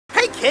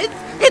kids!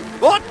 It's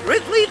Fort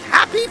Grizzly's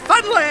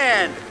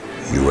HappyFunland!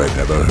 You had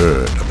never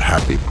heard of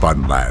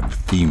HappyFunland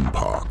theme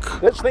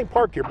park. This theme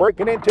park you're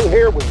breaking into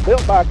here was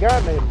built by a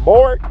guy named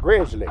Mort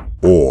Grizzly.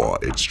 Or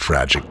its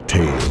tragic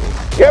tale.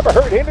 You ever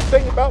heard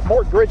anything about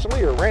Mort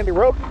Grizzly or Randy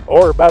Roden?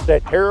 Or about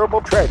that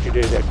terrible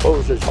tragedy that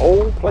closed this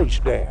whole place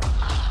down?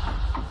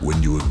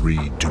 When you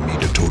agreed to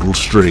meet a total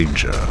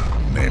stranger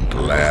named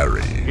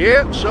Larry.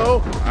 Yep,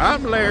 so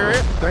I'm Larry.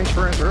 Thanks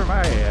for answering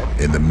my ad.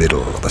 In the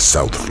middle of a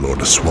South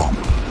Florida swamp.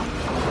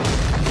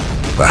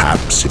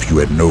 Perhaps if you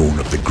had known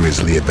of the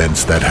grisly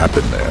events that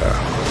happened there,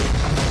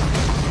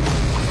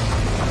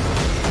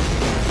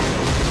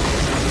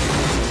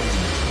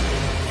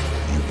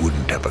 you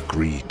wouldn't have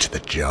agreed to the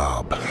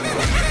job.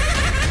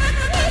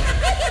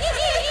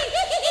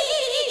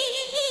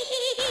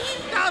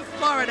 South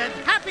Florida's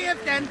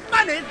happiest and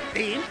funnest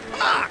theme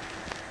park!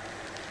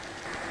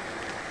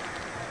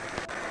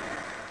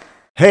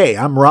 Hey,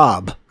 I'm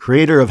Rob,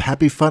 creator of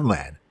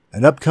HappyFunland,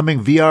 an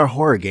upcoming VR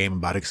horror game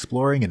about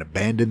exploring an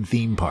abandoned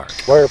theme park.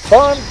 Where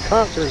fun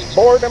conquers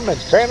boredom and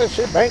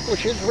fantasy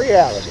vanquishes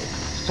reality.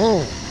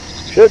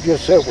 Should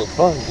just said where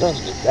fun comes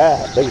to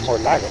die, be more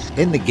like it.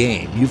 In the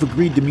game, you've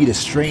agreed to meet a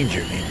stranger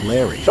named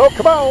Larry So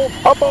come on,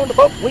 hop on the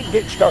boat, we can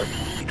get started.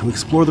 to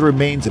explore the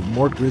remains of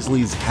Mort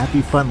Grizzly's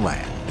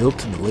HappyFunland,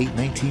 built in the late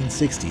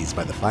 1960s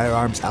by the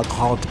firearms,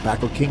 alcohol, and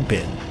tobacco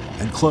kingpin,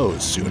 and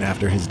closed soon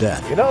after his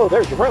death. You know,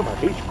 there's a rumor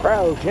he's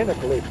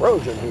cryogenically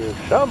frozen here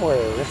somewhere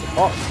in the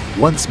park.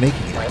 Once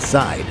making it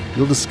inside,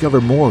 you'll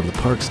discover more of the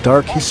park's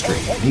dark history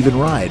and even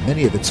ride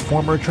many of its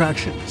former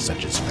attractions,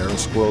 such as Feral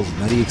Squirrel's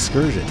Nutty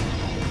Excursion.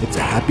 It's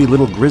a happy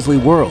little grizzly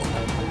world.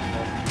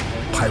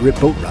 Pirate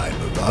boat ride,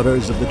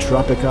 Marauders of the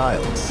Tropic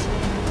Isles.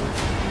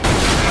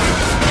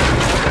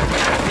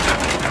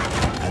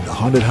 And the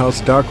haunted house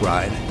dark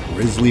ride,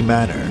 Grizzly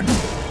Manor.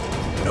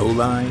 No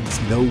lines,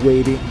 no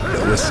waiting,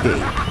 no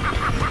escape.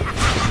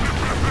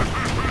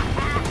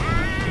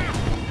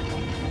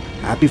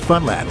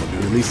 HappyFunland will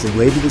be releasing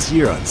later this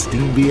year on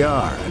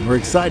SteamVR, and we're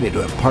excited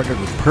to have partnered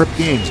with Perp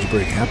Games to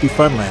bring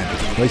HappyFunland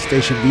to the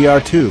PlayStation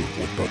VR2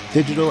 with both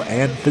digital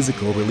and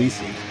physical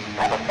releases.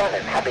 Have a fun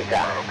and happy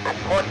time at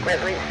Fort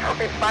Grizzly's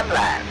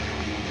HappyFunland.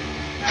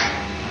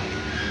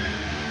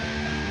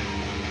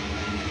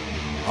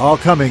 All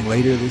coming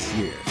later this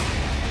year.